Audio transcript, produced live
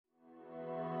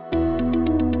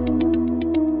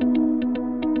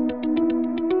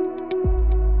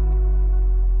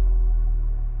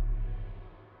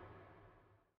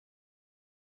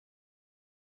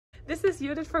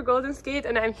Judith for Golden Skate,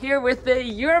 and I'm here with the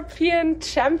European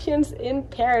champions in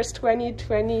Paris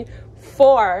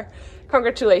 2024.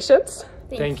 Congratulations.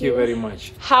 Thank you very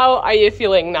much. How are you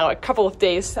feeling now, a couple of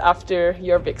days after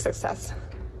your big success?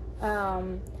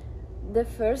 The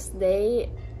first day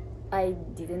I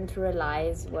didn't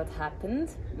realize what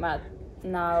happened, but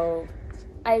now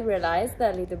I realized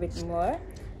a little bit more.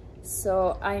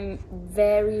 So I'm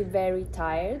very, very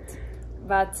tired,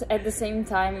 but at the same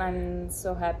time I'm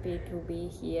so happy to be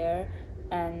here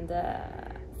and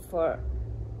for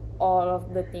all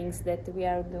of the things that we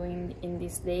are doing in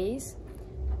these days.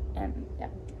 And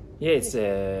yeah, it's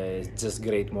just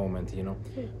great moment, you know,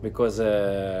 because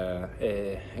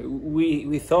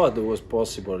we thought it was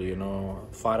possible, you know,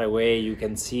 far away you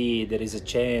can see there is a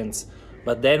chance,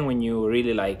 but then when you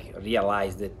really like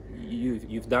realize that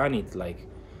you've done it, like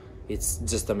it's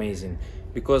just amazing,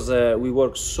 because we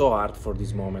worked so hard for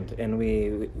this moment, and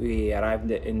we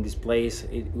arrived in this place.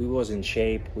 We was in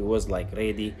shape, we was like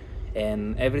ready,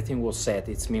 and everything was set.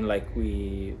 It's mean like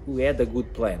we had a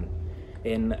good plan.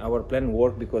 And our plan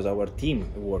worked because our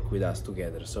team worked with us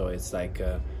together. So it's like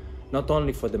not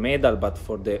only for the medal, but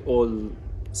for the whole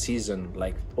season,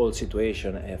 like all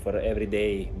situation, for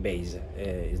everyday base.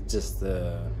 It's just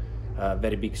a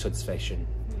very big satisfaction.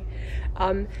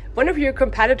 One of your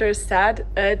competitors said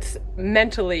it's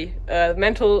mentally,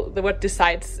 what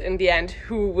decides in the end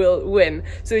who will win.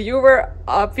 So you were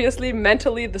obviously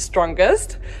mentally the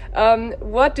strongest.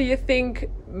 What do you think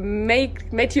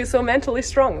made you so mentally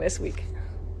strong this week?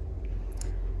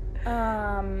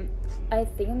 I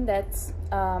think that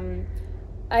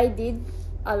I did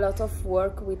a lot of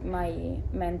work with my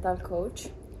mental coach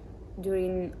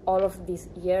during all of this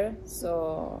year.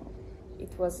 So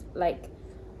it was like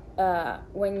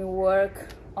when you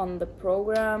work on the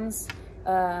programs,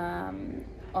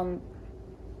 on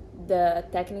the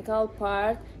technical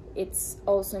part, it's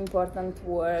also important to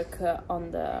work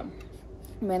on the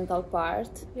mental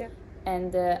part. Yeah.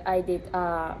 And I did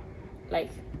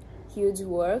like huge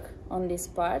work on this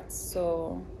part.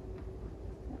 So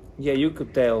yeah, you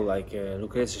could tell like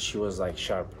Lucrezia, she was like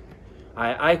sharp.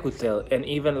 I could tell, and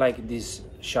even like this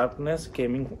sharpness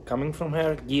coming from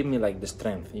her give me like the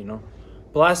strength, you know.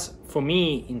 Plus for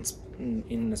me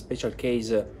in a special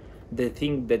case, the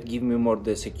thing that give me more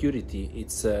the security,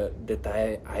 it's that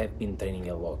I have been training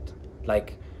a lot.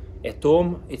 Like at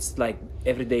home it's like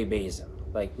everyday base,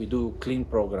 like we do clean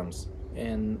programs,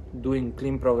 and doing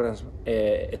clean programs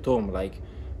at home, like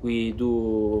we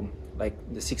do like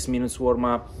the 6 minutes warm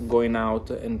up, going out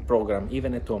and program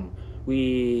even at home.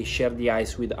 We share the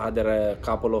ice with other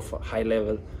couple of high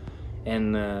level,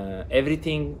 and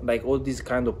everything, like all this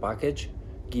kind of package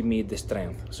give me the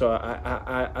strength. So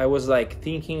I was like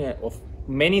thinking of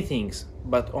many things,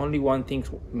 but only one thing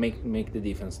make the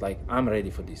difference. Like I'm ready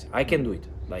for this, I can do it,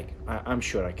 like I'm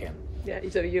sure I can. Yeah,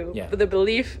 so you, the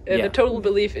belief, the total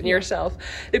belief in yourself.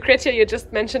 Lucrezia, you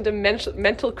just mentioned a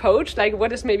mental coach. Like,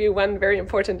 what is maybe one very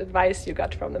important advice you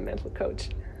got from the mental coach?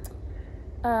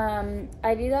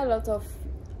 I did a lot of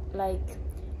like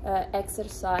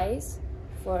exercise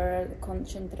for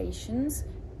concentrations,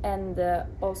 and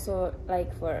also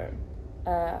like for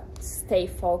stay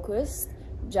focused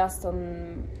just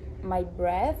on my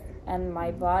breath and my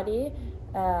body,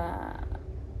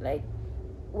 like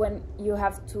when you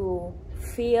have to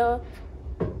feel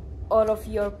all of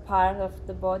your part of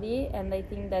the body. And I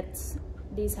think that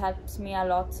this helps me a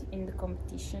lot in the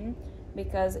competition,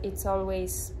 because it's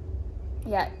always,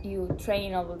 yeah, you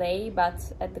train all day, but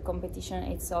at the competition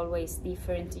it's always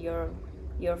different, your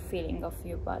feeling of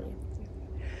your body.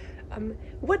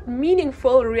 What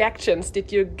meaningful reactions did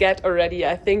you get already?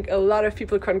 I think a lot of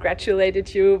people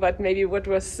congratulated you, but maybe what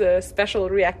was a special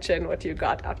reaction what you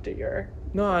got after your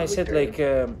No, I victory? said like,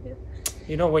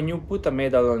 you know, when you put a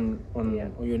medal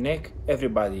on your neck,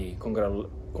 everybody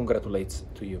congratulates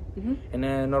to you.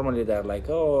 And normally they're like,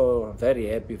 oh, very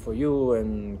happy for you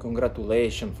and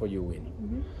congratulations for you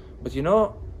winning. But you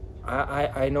know,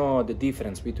 I know the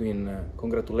difference between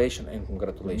congratulation and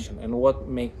congratulation. And what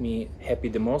make me happy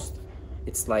the most,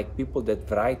 it's like people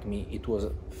that write me. It was,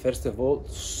 first of all,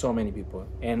 so many people,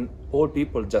 and all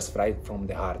people just write from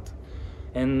the heart.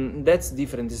 And that's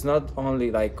different. It's not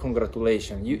only like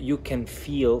congratulations. You can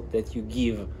feel that you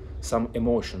give some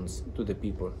emotions to the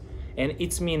people. And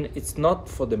it's not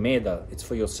for the medal, it's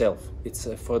for yourself. It's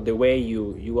for the way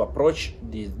you approach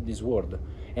this world,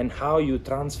 and how you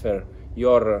transfer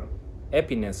your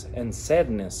happiness and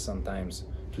sadness sometimes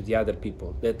to the other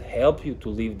people that help you to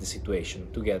live the situation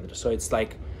together. So it's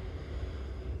like,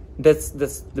 that's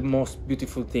the most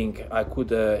beautiful thing I could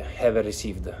have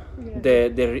received,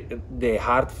 the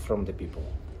heart from the people.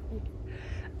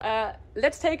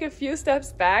 Let's take a few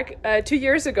steps back. 2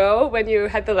 years ago, when you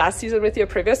had the last season with your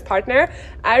previous partner,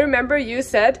 I remember you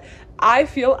said, I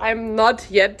feel I'm not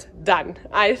yet done.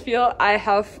 I feel I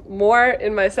have more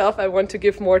in myself. I want to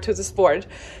give more to the sport.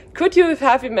 Could you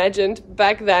have imagined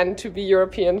back then to be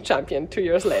European champion 2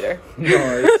 years later?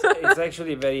 No, it's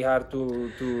actually very hard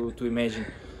to imagine.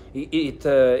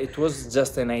 It was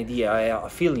just an idea, a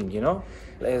feeling, you know?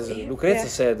 As Lucrezia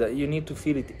said, you need to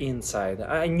feel it inside.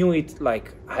 I knew it,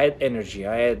 like, I had energy,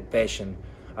 I had passion,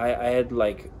 I had,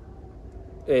 like,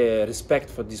 respect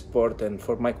for this sport and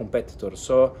for my competitors.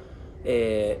 So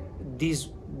this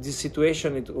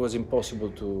situation, it was impossible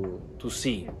to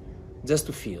see, just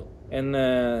to feel. And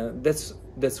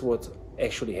that's what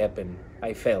actually happened.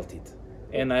 I felt it.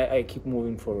 And I keep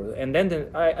moving forward. And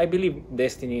then I believe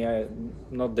destiny,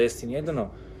 not destiny, I don't know.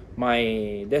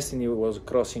 My destiny was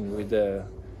crossing with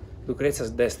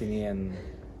Lucrezia's destiny, and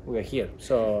we are here.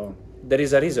 So there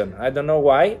is a reason. I don't know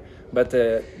why, but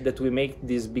that we make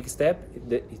this big step,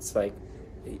 it's like,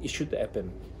 it should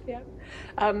happen. Yeah.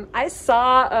 I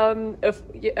saw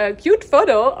a cute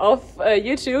photo of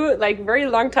you two, like, very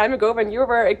long time ago when you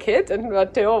were a kid and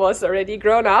Matteo was already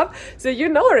grown up. So you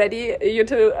two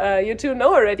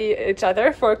know already each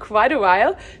other for quite a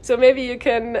while. So maybe you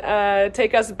can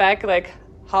take us back, like,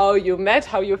 how you met,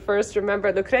 how you first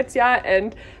remember Lucrezia,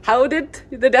 and how did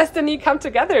the destiny come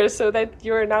together so that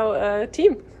you're now a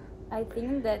team? I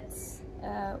think that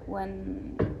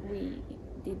when we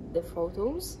did the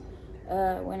photos,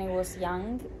 when I was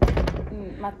young,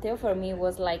 Matteo for me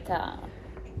was like I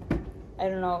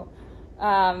don't know,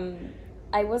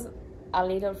 I was a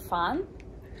little fun,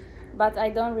 but I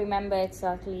don't remember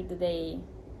exactly the day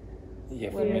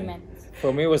when we met.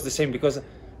 For me it was the same, because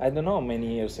I don't know how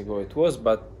many years ago it was,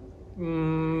 but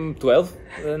 12,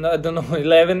 I don't know,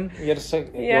 11 years ago.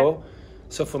 Yeah.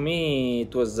 So for me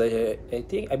it was, I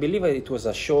believe it was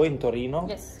a show in Torino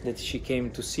that she came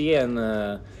to see, and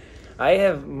I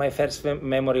have my first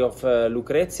memory of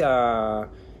Lucrezia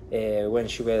when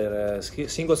she was a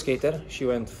single skater. She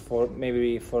went for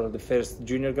the first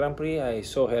Junior Grand Prix. I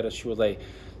saw her, she was like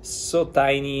so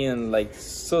tiny and like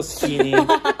so skinny,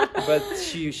 but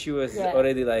she was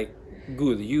already like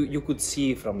good. You could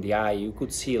see from the eye, you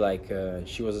could see like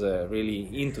she was really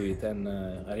into it. And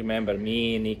I remember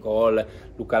me, Nicole,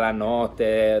 Luca La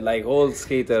Notte, like all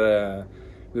skater.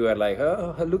 We were like,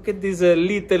 oh, look at this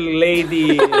little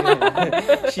lady.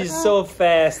 She's so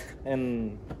fast.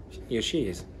 And here she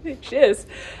is. She is.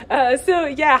 So,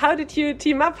 yeah, how did you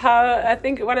team up? I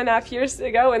think 1.5 years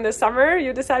ago in the summer,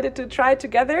 you decided to try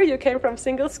together. You came from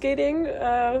single skating.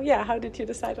 How did you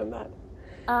decide on that?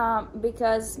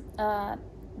 Because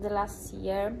the last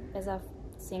year as a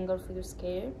single figure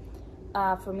skater,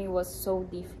 for me was so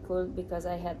difficult because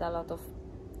I had a lot of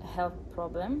health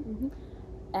problems. Mm-hmm.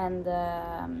 And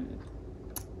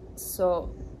so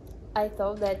I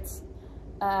thought that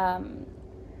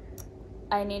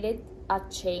I needed a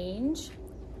change,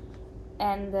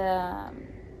 and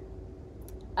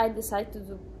I decided to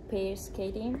do pair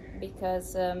skating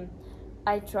because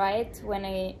I tried when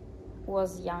I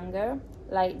was younger,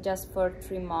 like just for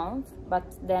 3 months, but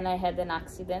then I had an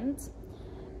accident,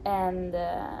 and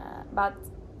but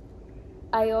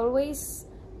I always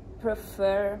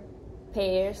prefer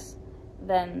pairs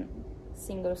than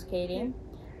single skating,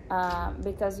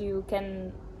 because you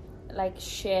can like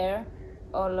share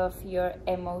all of your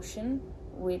emotion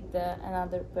with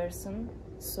another person.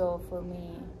 So for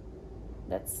me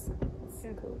that's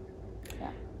cool.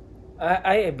 Yeah,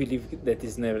 I believe that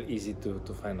it's never easy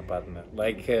to find a partner.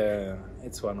 Like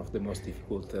it's one of the most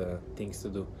difficult things to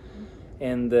do.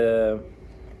 And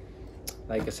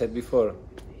like I said before,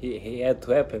 he had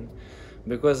to happen,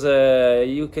 because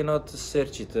you cannot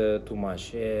search it too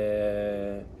much.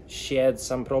 She had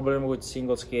some problem with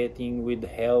single skating, with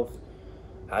health.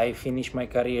 I finished my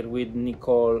career with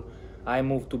Nicole. I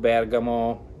moved to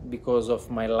Bergamo because of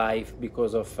my life,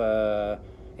 because of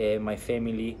my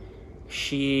family.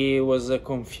 She was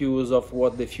confused of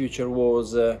what the future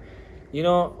was. You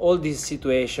know, all this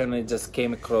situation, it just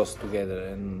came across together,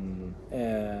 and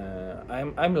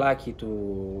I'm lucky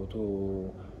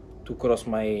to cross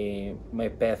my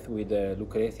path with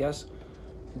Lucrezia's,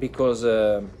 because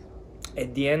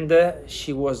at the end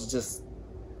she was just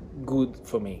good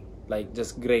for me, like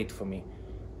just great for me.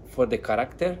 For the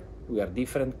character, we are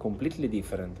different, completely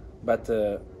different, but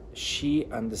she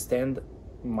understands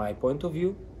my point of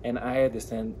view and I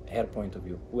understand her point of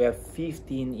view. We have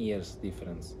 15 years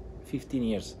difference, 15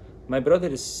 years. My brother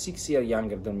is 6 years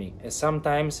younger than me, and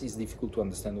sometimes it's difficult to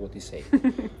understand what he says.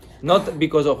 Not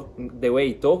because of the way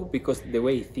he talks, because the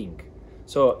way he thinks.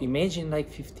 So imagine like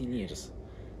 15 years.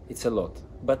 it's a lot.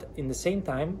 But in the same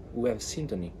time, we have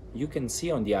synchrony. You can see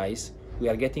on the ice, we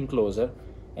are getting closer,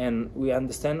 and we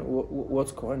understand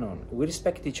what's going on. We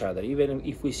respect each other, even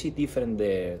if we see different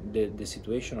the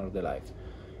situation or the life.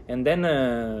 And then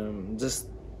just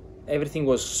everything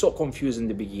was so confused in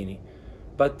the beginning.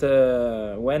 But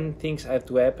when things have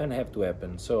to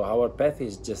happen. So our path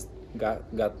is just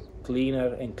got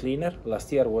cleaner and cleaner.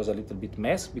 Last year was a little bit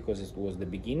mess because it was the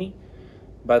beginning.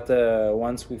 But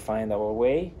once we find our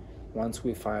way, once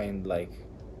we find like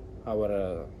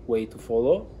our way to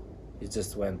follow, it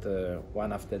just went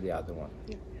one after the other one.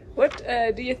 Yeah. What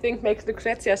do you think makes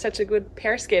Lucrezia such a good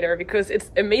pair skater? Because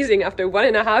it's amazing, after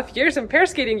 1.5 years in pair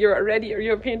skating, you're already a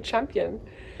European champion.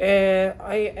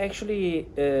 I actually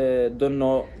don't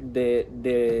know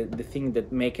the thing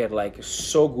that make her like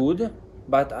so good,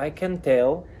 but I can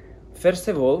tell, first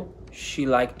of all, she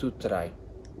liked to try.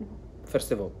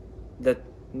 First of all, that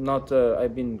not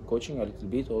I've been coaching a little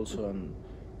bit also, and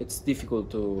it's difficult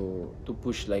to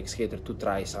push like skater to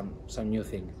try some new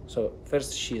thing. So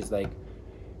first, she is like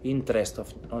interest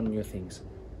on new things.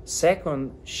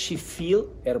 Second, she feel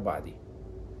her body.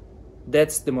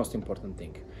 That's the most important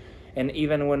thing. And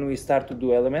even when we start to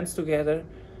do elements together,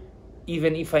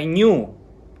 even if I knew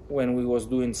when we was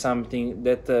doing something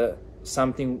that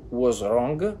something was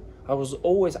wrong, I was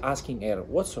always asking her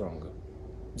what's wrong,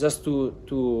 just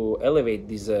to elevate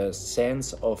this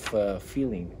sense of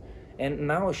feeling. And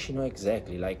now she know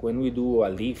exactly, like when we do a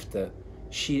lift,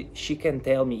 she can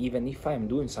tell me even if I'm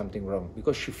doing something wrong,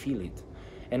 because she feel it.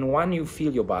 And when you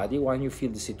feel your body, when you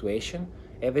feel the situation,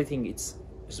 everything it's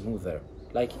smoother.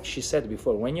 Like she said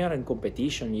before, when you're in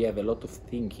competition, you have a lot of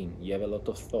thinking, you have a lot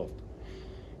of thought.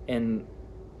 And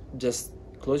just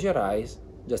close your eyes,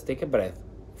 just take a breath,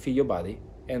 feel your body,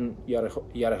 and you're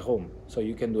at home. So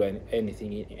you can do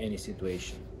anything in any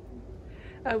situation.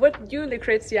 What you,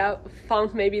 Lucrezia,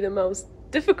 found maybe the most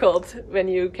difficult when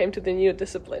you came to the new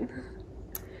discipline?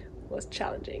 Was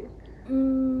challenging?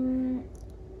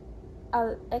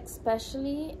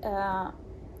 Especially,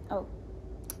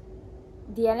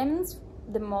 the elements,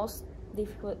 the most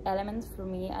difficult elements for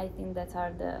me, I think that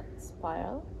are the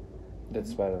spiral. That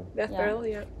spiral. That spiral,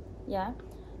 yeah. Yeah.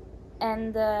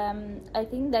 And I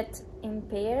think that in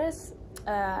pairs,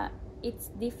 it's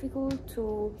difficult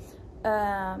to,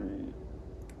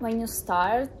 when you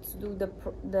start to do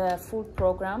the full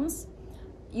programs,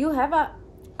 you have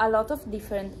a lot of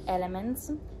different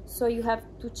elements, so you have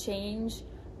to change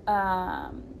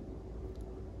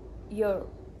your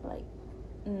like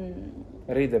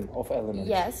rhythm of elements.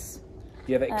 Yes.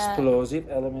 You have explosive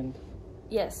element.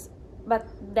 Yes, but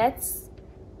that's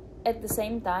at the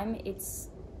same time it's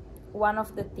one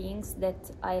of the things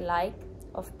that I like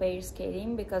of pair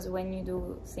skating, because when you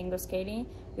do single skating,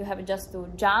 you have just do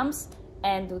jumps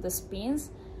and do the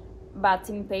spins. But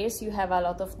in pairs you have a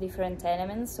lot of different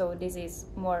elements, so this is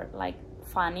more like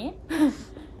funny.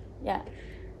 Yeah.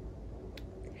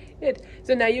 Good.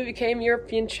 So now you became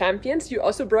European champions. You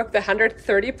also broke the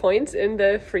 130 points in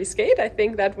the free skate. I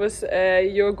think that was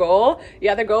your goal. The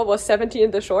other goal was 70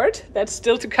 in the short. That's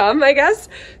still to come, I guess.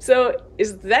 So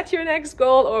is that your next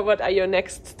goal, or what are your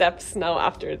next steps now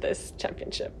after this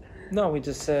championship? No, we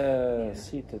just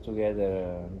sit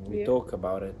together, we talk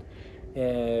about it.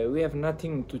 We have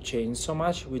nothing to change so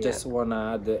much. We just want to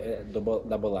add a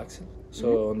double axel.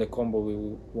 So on the combo we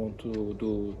want to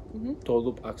do toe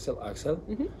loop axel,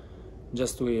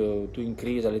 just to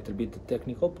increase a little bit the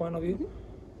technical point of view.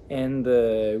 And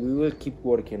we will keep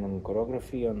working on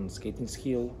choreography, on skating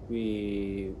skill.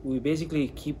 We basically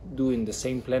keep doing the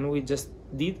same plan we just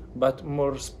did, but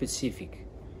more specific,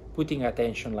 putting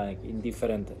attention like in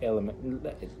different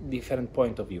different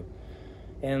point of view.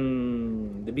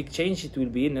 And the big change it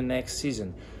will be in the next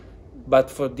season. But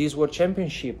for this World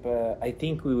Championship, I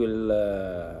think we will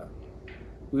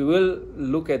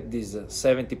look at this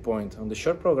 70 point on the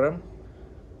short program,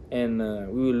 and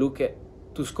we will look at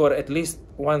to score at least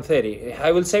 130.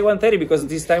 I will say 130 because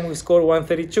this time we score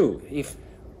 132. If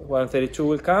 132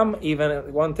 will come,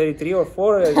 even 133 or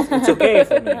 4, it's okay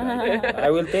for me.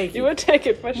 I will take it. You will take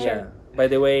it for sure. Yeah. By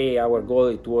the way, our goal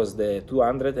it was the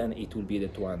 200, and it will be the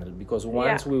 200, because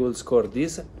once we will score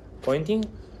this pointing,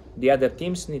 the other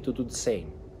teams need to do the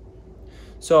same.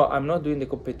 So I'm not doing the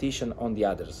competition on the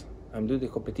others. I'm doing the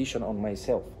competition on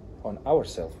myself, on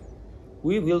ourselves.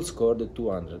 We will score the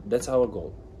 200. That's our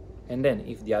goal. And then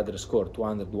if the others score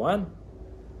 201,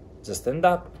 just stand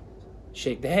up,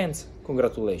 shake the hands,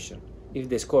 congratulations. If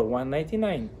they score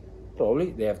 199,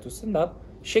 probably they have to stand up,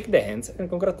 shake the hands, and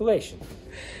congratulations.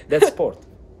 That's sport.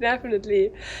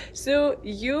 Definitely. So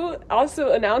you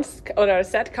also announced or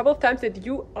said a couple of times that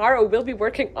you are or will be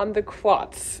working on the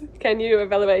quads. Can you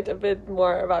evaluate a bit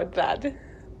more about that?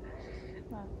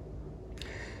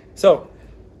 So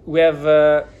we have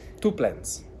 2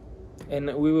 plans,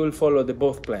 and we will follow the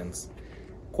both plans: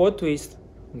 quad twist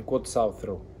and quad south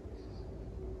throw.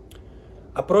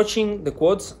 Approaching the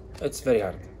quads, it's very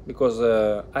hard because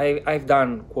I've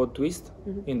done quad twist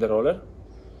in the roller.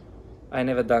 I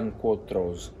never done quad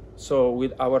throws. So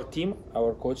with our team,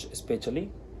 our coach especially,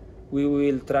 we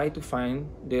will try to find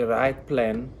the right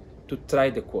plan to try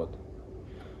the quad.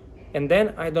 And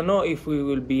then I don't know if we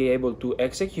will be able to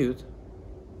execute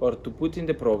or to put in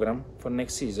the program for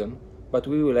next season, but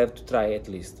we will have to try at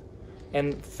least.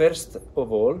 And first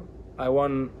of all, I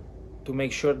want to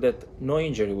make sure that no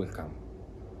injury will come.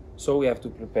 So we have to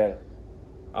prepare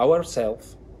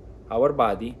ourselves, our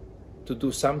body, to do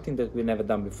something that we never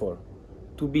done before,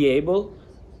 to be able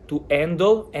to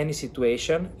handle any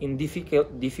situation in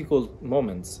difficult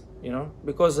moments, you know,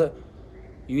 because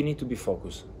you need to be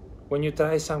focused. When you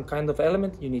try some kind of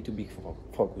element, you need to be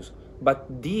focused.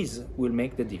 But these will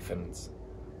make the difference,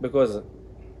 because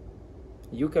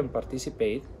you can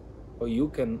participate or you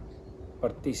can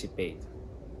participate.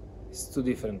 It's 2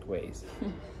 different ways.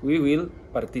 We will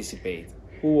participate.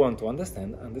 Who want to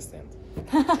understand, understand.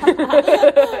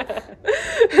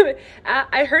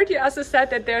 I heard you also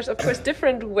said that there's, of course,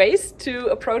 different ways to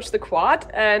approach the quad,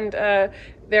 and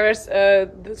there's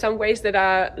some ways that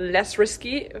are less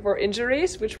risky for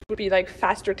injuries, which would be like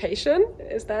fast rotation.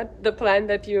 Is that the plan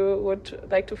that you would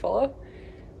like to follow?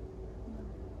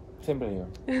 Simply,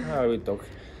 I will talk.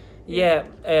 Yeah,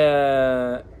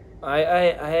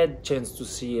 I had chance to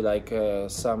see like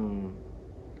some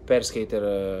pair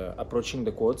skater approaching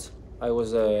the quads. I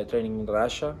was training in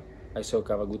Russia. I saw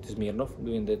Kavaguti Smirnov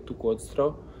doing the 2 quads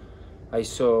throw. I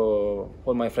saw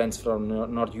all my friends from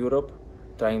North Europe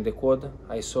trying the quad.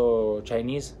 I saw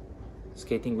Chinese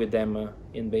skating with them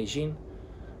in Beijing.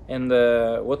 And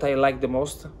what I like the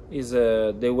most is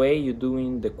the way you're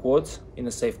doing the quads in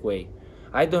a safe way.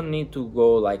 I don't need to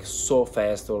go like so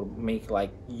fast or make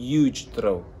like huge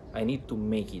throw. I need to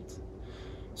make it.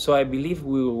 So I believe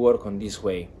we will work on this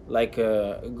way, like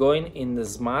going in the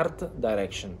smart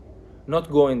direction, not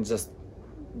going just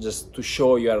to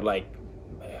show you are like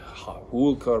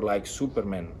Hulk or like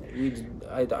Superman.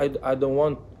 I don't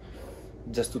want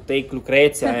just to take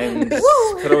Lucrezia and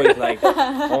throw it like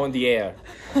on the air.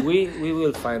 We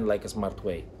will find like a smart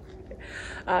way.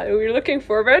 We're looking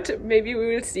forward. Maybe we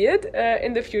will see it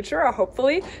in the future, or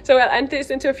hopefully. So I'll end this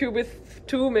interview with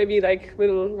 2 maybe like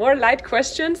little more light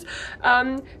questions.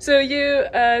 So you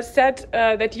said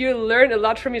that you learn a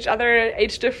lot from each other,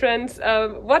 age difference.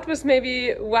 What was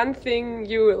maybe one thing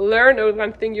you learned or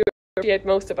one thing you appreciate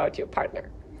most about your partner?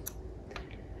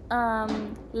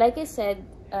 Like I said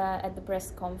at the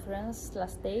press conference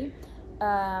last day,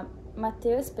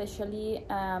 Matteo, especially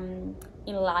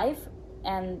in life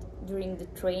and during the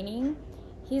training,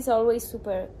 he's always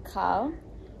super calm,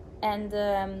 and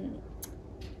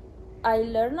I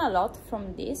learn a lot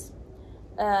from this.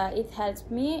 It helps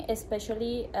me,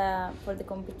 especially for the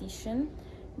competition,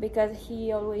 because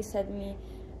he always said me,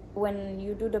 when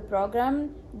you do the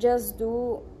program, just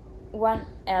do one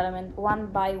element, one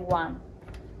by one.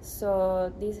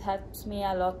 So this helps me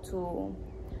a lot to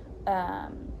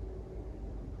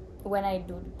when I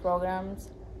do the programs,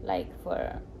 like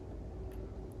for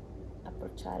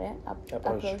approach.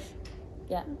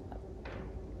 Yeah.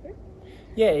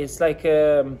 Yeah, it's like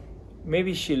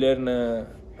maybe she learned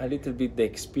a little bit the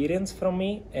experience from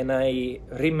me, and I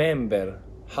remember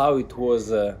how it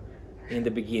was in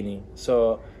the beginning.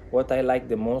 So what I like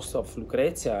the most of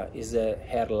Lucrezia is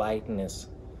her lightness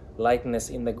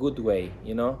in a good way,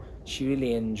 you know. She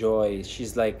really enjoys.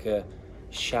 She's like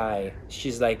shy.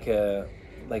 She's like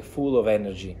full of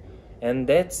energy, and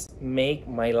that's make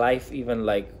my life even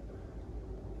like.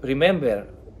 Remember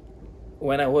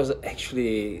when I was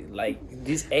actually like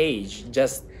this age,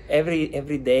 just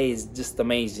every day is just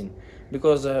amazing,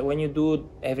 because when you do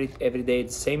every day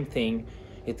the same thing,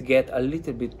 it get a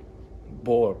little bit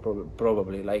bored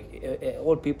probably, like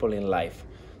all people in life.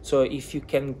 So if you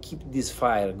can keep this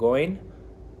fire going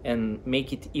and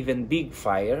make it even big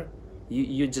fire,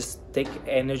 you just take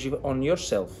energy on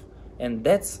yourself, and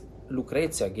that's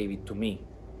Lucrezia gave it to me.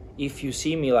 If you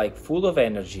see me like full of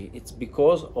energy, it's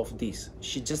because of this.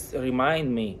 She just remind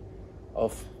me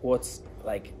of what's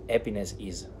like happiness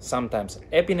is. Sometimes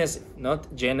happiness,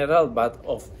 not general, but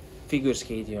of figure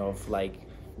skating, of like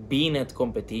being at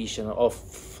competition, of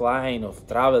flying, of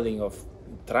traveling, of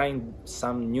trying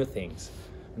some new things.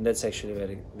 And that's actually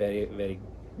very, very, very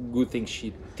good thing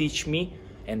she teach me,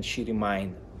 and she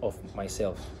remind of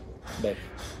myself back.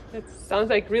 That sounds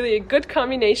like really a good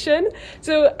combination.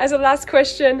 So as a last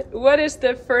question, what is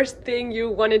the first thing you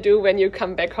want to do when you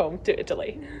come back home to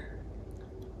Italy?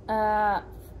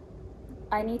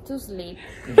 I need to sleep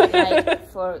like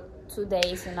for 2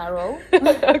 days in a row.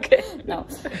 Okay. No.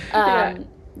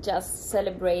 Just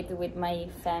celebrate with my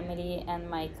family and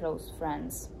my close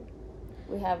friends.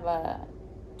 We have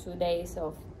 2 days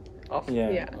of Off.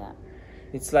 Yeah.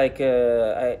 It's like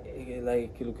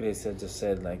like Lucrezia just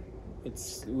said, like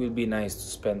it will be nice to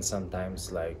spend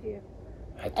sometimes like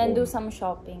at and home. do some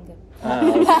shopping.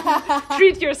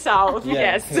 Treat yourself. Yeah.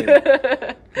 Yes.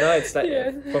 No, it's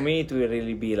like for me it will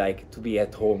really be like to be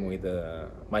at home with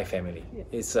my family.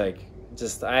 It's like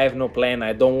just I have no plan.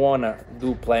 I don't wanna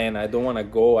do plan. I don't wanna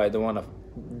go. I don't wanna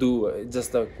do.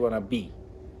 Just wanna be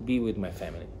with my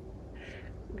family.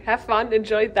 Have fun,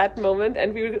 enjoy that moment,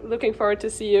 and we're looking forward to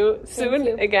see you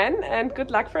soon again. And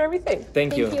good luck for everything.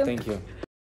 Thank you. you. Thank you.